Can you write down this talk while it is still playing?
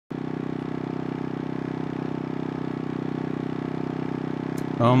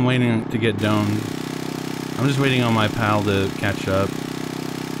Oh, I'm waiting to get domed. I'm just waiting on my pal to catch up.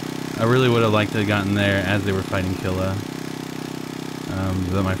 I really would have liked to have gotten there as they were fighting Killa.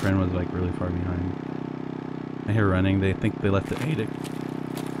 But my friend was like really far behind. I hear running. They think they left the Adic.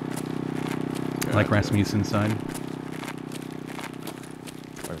 Yeah, like Rasmussen's side.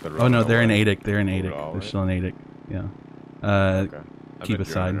 Like oh no, they're in Adic. They're in Adic. They're still in Adic. Yeah. Okay. Keep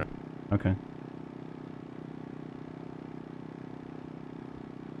aside. Right? Okay.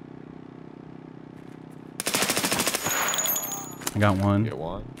 I got one. Get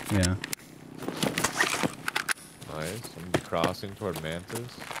one? Yeah. Nice. I'm crossing toward Mantis.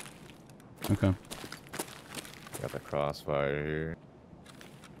 Okay. Got the crossfire here.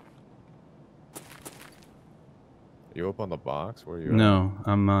 You up on the box? Where are you No, at?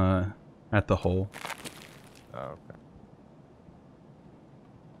 I'm at the hole. Oh, okay.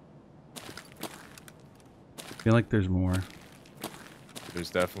 I feel like there's more. There's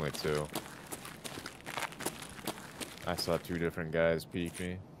definitely two. I saw two different guys peek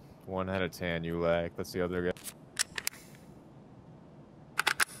me. One had a tan ULAC. That's the other guy.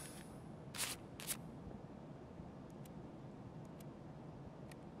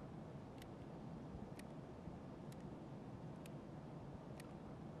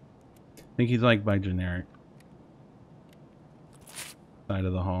 I think he's like by generic side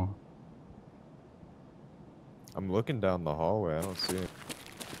of the hall. I'm looking down the hallway. I don't see it.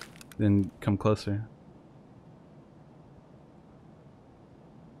 Then come closer.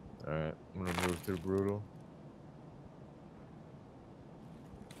 Alright, I'm gonna move through Brutal.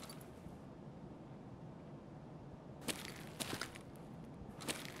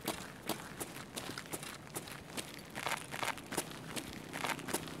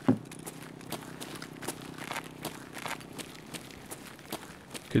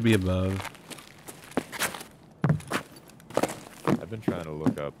 Could be above. I've been trying to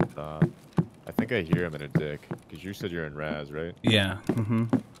look up top. I think I hear him in a dick. Because you said you're in Raz, right? Yeah. Mm-hmm.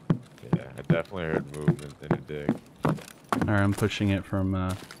 Yeah, I definitely heard movement in a dick. Alright, I'm pushing it from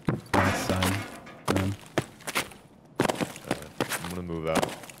last side. I'm gonna move out.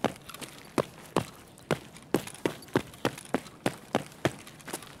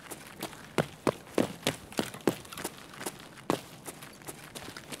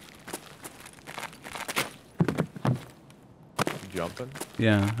 You jumping?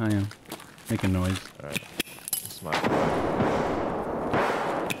 Yeah, I am. Making noise. Alright. This is my fault.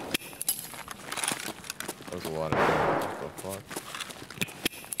 That was a lot of damage. What the fuck?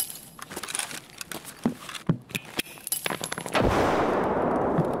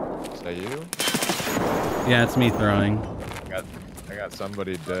 Is that you? Yeah, it's me throwing. I got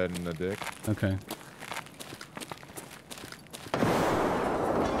somebody dead in the dick. Okay.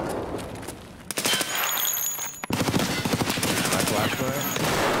 My flashlight?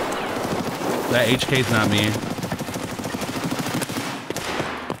 That HK's not me.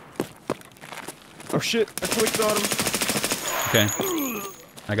 Oh shit, I clicked on him. Okay.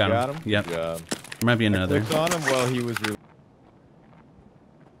 I got him. Yep. Yeah. There might be another. I clicked on him while he was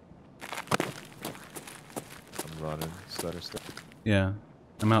I'm running. Stutter step. Yeah.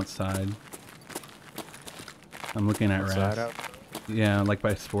 I'm outside. I'm looking at Outside Raz. out? Yeah, like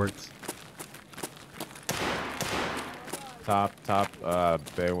by sports. Top,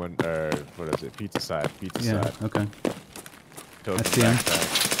 bay window, or what is it? Pizza side, Yeah, side. okay. Token I see him. Backpack.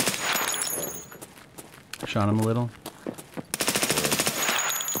 Shot him a little.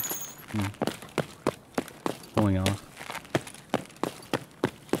 Pulling off.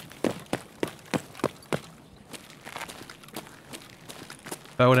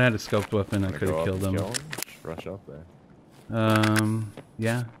 If I would have had a scoped weapon, I could have killed him. Just rush up there.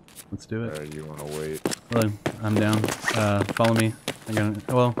 Yeah. Let's do it. Or you want to wait? Well, I'm down. Follow me. I'm gonna,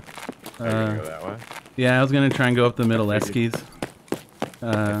 well, Are you gonna go that way? yeah, I was gonna try and go up the middle Eskies.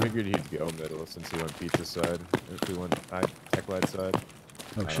 I figured he'd go middle since he went pizza side. If we went tech light side.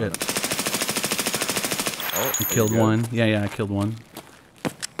 Oh shit. Oh, I killed one. Yeah, I killed one.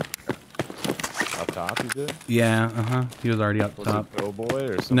 Up top, you did? Yeah, He was already up top. Was it Pillboy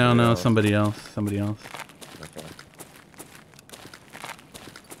or somebody No, else? somebody else. Somebody else. Okay.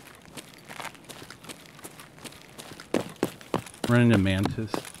 Running to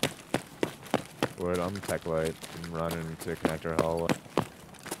Mantis. Word, I'm tech light. I'm running to connector hallway.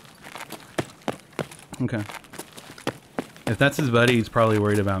 Okay. If that's his buddy, he's probably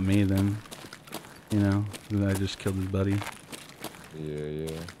worried about me then. You know, I just killed his buddy. Yeah.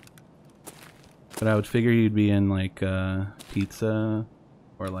 But I would figure he'd be in like pizza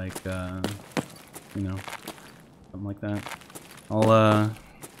or like you know, something like that. I'm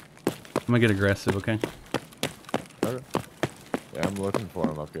gonna get aggressive, okay? Okay. Yeah, Yeah, I'm looking for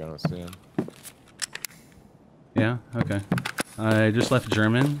him up here. I don't see him. Yeah. Okay. I just left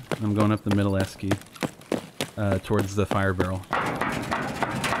German. I'm going up the middle S key, towards the fire barrel.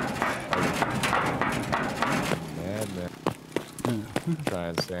 Madman. Try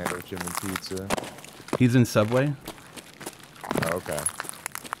and sandwich him in pizza. He's in Subway. Oh, okay.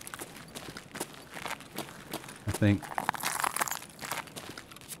 I think.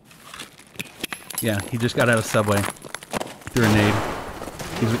 Yeah, he just got out of Subway. Threw a nade.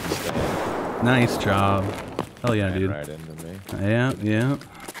 Nice job. Hell yeah, dude. Right into me. Yeah, yeah.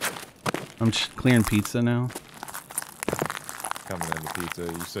 I'm just clearing pizza now. Coming into pizza.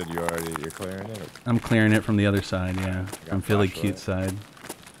 You said you're clearing it? Or? I'm clearing it from the other side, yeah. From Philly Cute side.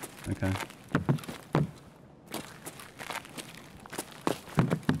 Okay.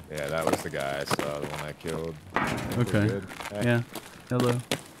 Yeah, that was the guy I saw, the one I killed. Okay. Yeah. Hello.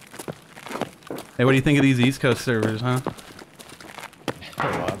 Hey, what do you think of these East Coast servers, huh? A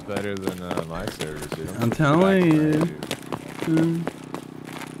lot better than my servers, dude. I'm telling you.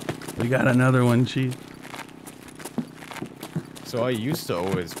 We got another one, Chief. So I used to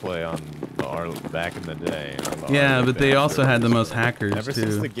always play on the back in the day. Yeah, but they also had the most hackers, Ever too.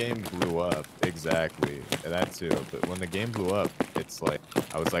 since the game blew up, exactly. That too. But when the game blew up, it's like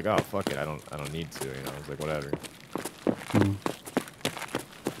I was like, oh fuck it, I don't need to, you know. I was like, whatever.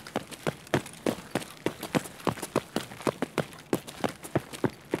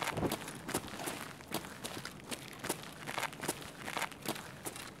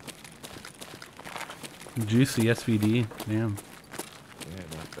 Juicy SVD, damn. Yeah,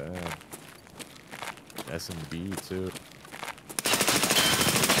 not bad. S&B too.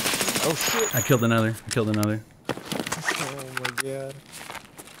 Oh shit! I killed another. Oh my god.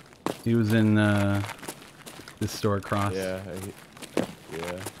 He was in this store across. Yeah.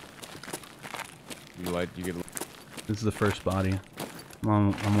 Yeah. You get. This is the first body.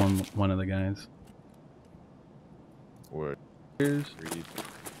 I'm on one of the guys. Word. Here's.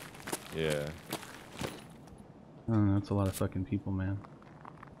 Yeah. Oh, that's a lot of fucking people, man.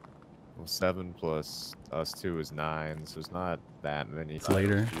 Well, 7 plus us 2 is 9, so it's not that many. It's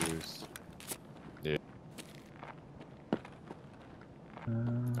later. Yeah.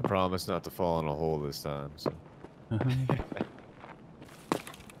 I promise not to fall in a hole this time. So.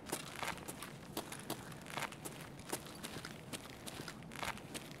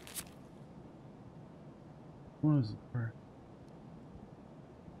 What is it for?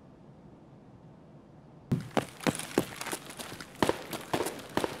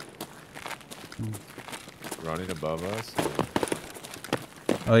 Running above us?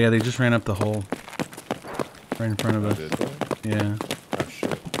 Oh yeah, they just ran up the hole. Right in front of us. Did they? Yeah. Oh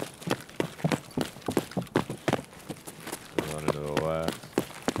shit. They're running to the left.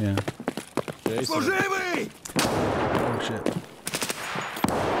 Yeah. Jason. Oh shit.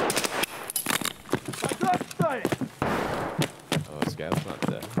 Oh, this guy's not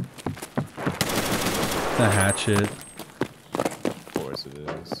dead. The hatchet. Of course it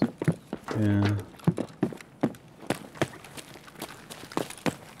is. Yeah.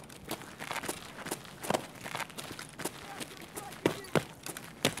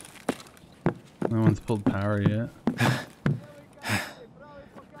 No one's pulled power yet.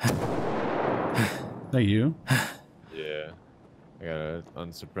 Is that you? Yeah. I got an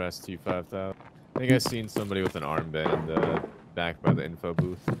unsuppressed T5000. I think I seen somebody with an armband back by the info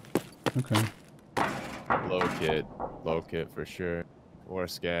booth. Okay. Low kit for sure. Or a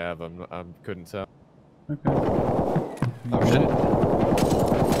scav, I couldn't tell. Okay. Oh shit.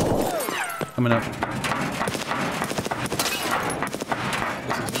 Coming up.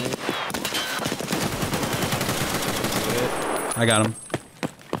 This is me. I got him.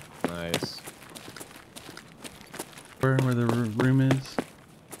 Nice. Where the room is?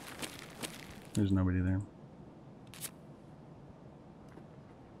 There's nobody there.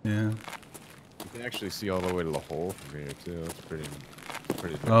 Yeah. You can actually see all the way to the hole from here too. It's pretty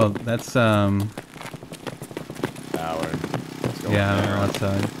Oh, that's tower. yeah, they're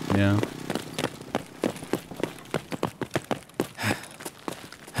outside. Yeah.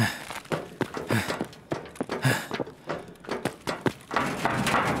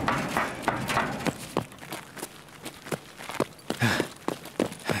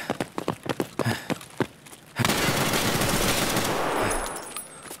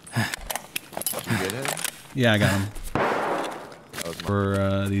 Did you get him? Yeah, I got him.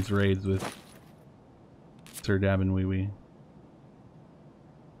 For these raids with Sir DabbinWiWi.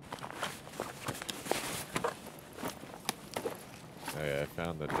 Oh yeah, I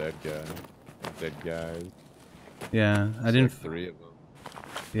found the dead guy. Dead guys. Yeah, I didn't. Like 3 of them.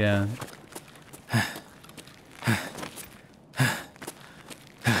 Yeah.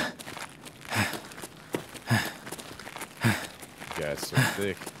 are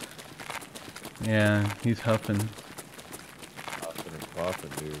thick. Yeah, he's huffing. Puffing and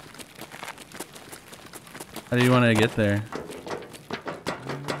puffing, dude. How do you want to get there?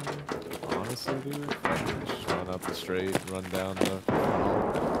 Honestly, dude, fucking just run up the straight, run down the.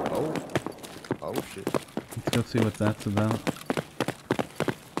 Oh shit. Let's go see what that's about.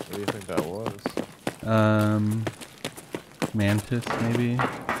 What do you think that was? Mantis, maybe? Yeah.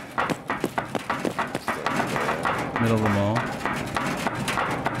 Middle of the mall. Yeah.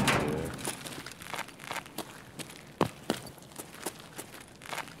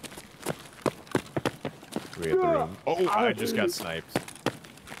 We hit the room. Oh, I just got sniped.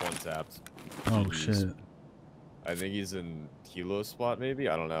 One tapped. Oh, GG's. shit. I think he's in Kilo spot, maybe?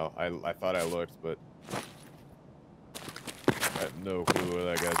 I don't know. I thought I looked, but I have no clue where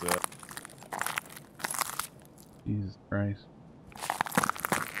that guy's at. Jesus Christ.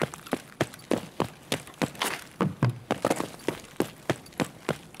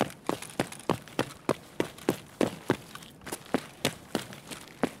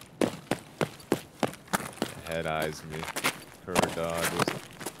 Head eyes me. Her dog was.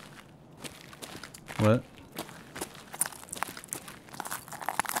 What?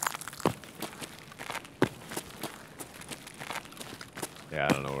 Yeah, I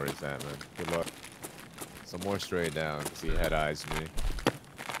don't know where he's at, man. Good luck. Some more straight down, because he head eyes me.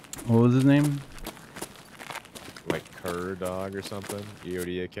 What was his name? Like Cur Dog or something.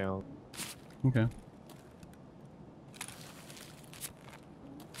 EOD account. Okay.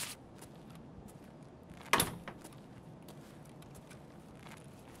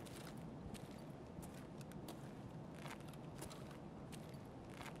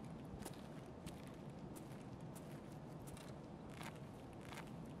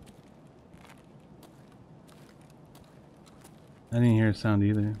 I didn't hear a sound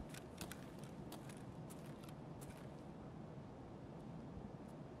either.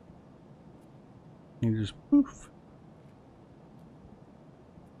 You just poof.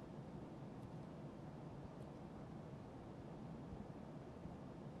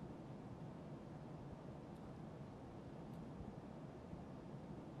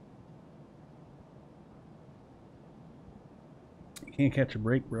 You can't catch a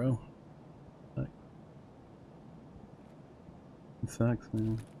break, bro. Fuck. It sucks,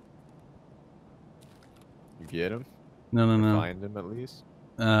 man. You get him? No, no, no. Find him at least?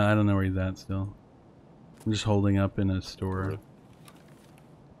 I don't know where he's at still. I'm just holding up in a store.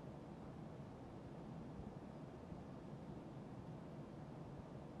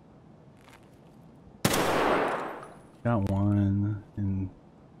 Got one in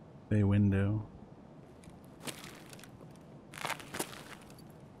bay window.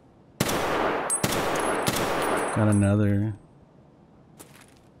 Got another.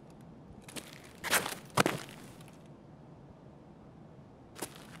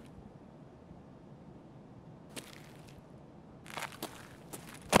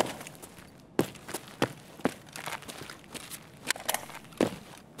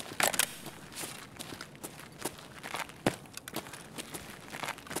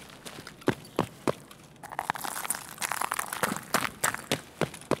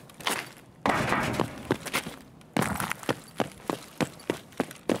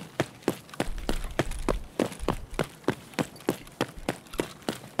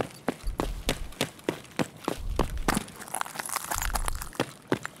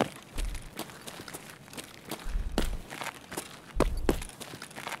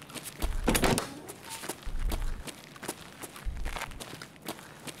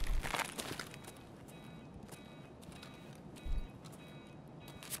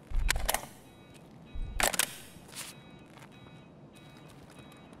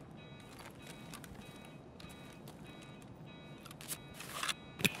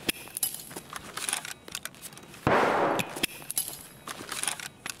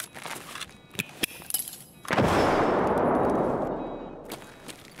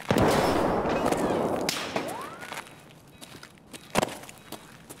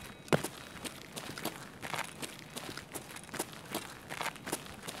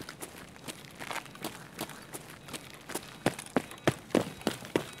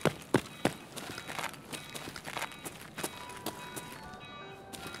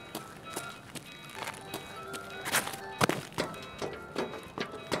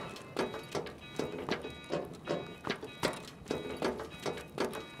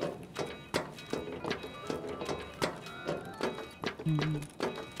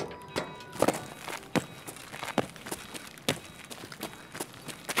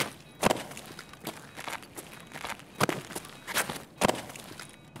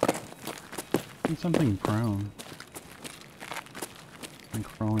 Something prone. I'm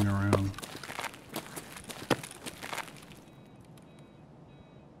crawling around.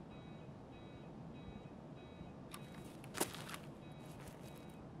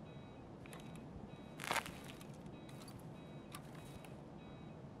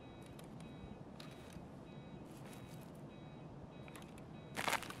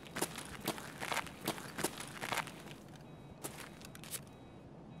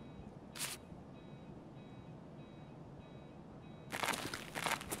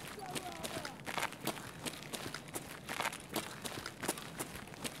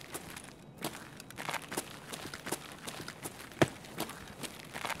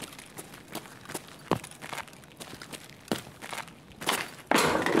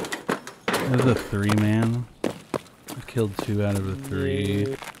 This is a 3-man. I killed 2 out of the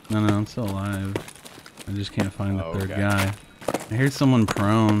 3. No, I'm still alive. I just can't find the third guy. I hear someone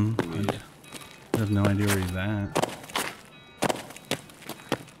prone. I have no idea where he's at.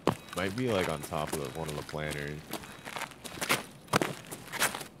 Might be like on top of one of the planters.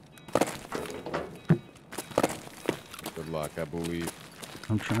 Good luck, I believe.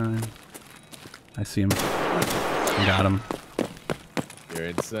 I'm trying. I see him. I got him. You're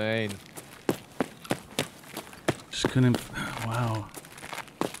insane. Just couldn't. Wow.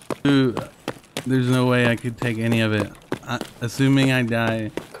 Dude, there's no way I could take any of it. Assuming I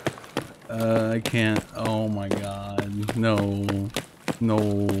die. I can't. Oh my god. No.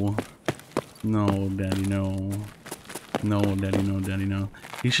 No. No, daddy, no. No, daddy, no, daddy, no.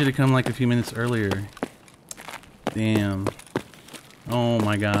 He should have come like a few minutes earlier. Damn. Oh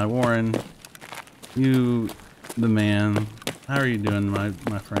my god, Warren. You, the man. How are you doing, my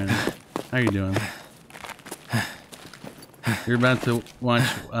friend? How are you doing? You're about to watch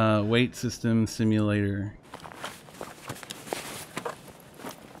Weight System Simulator.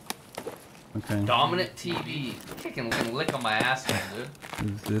 Okay. Dominant TV. Kicking lick on my asshole,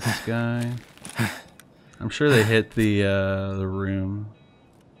 dude. Is this guy? I'm sure they hit the room.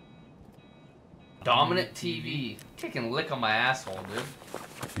 Dominant TV. Kicking lick on my asshole, dude.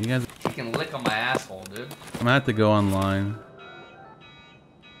 You guys, Kicking lick on my asshole, dude. I'm gonna have to go online.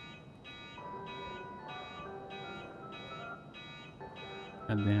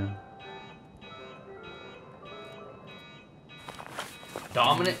 God damn.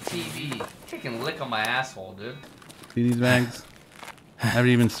 Dominant TV. Kicking lick on my asshole, dude. See these bags? I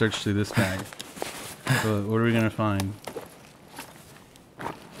haven't even searched through this bag. So what are we gonna find?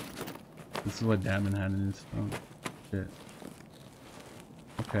 This is what Dabbin had in his phone. Shit.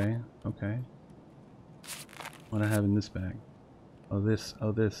 Okay, okay. What do I have in this bag? Oh, this.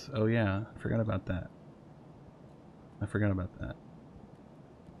 Oh, this. Oh, yeah. I forgot about that. I forgot about that.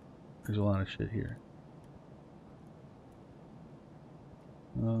 There's a lot of shit here.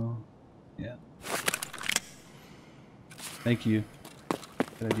 Oh, yeah. Thank you.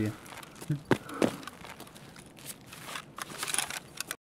 Good idea.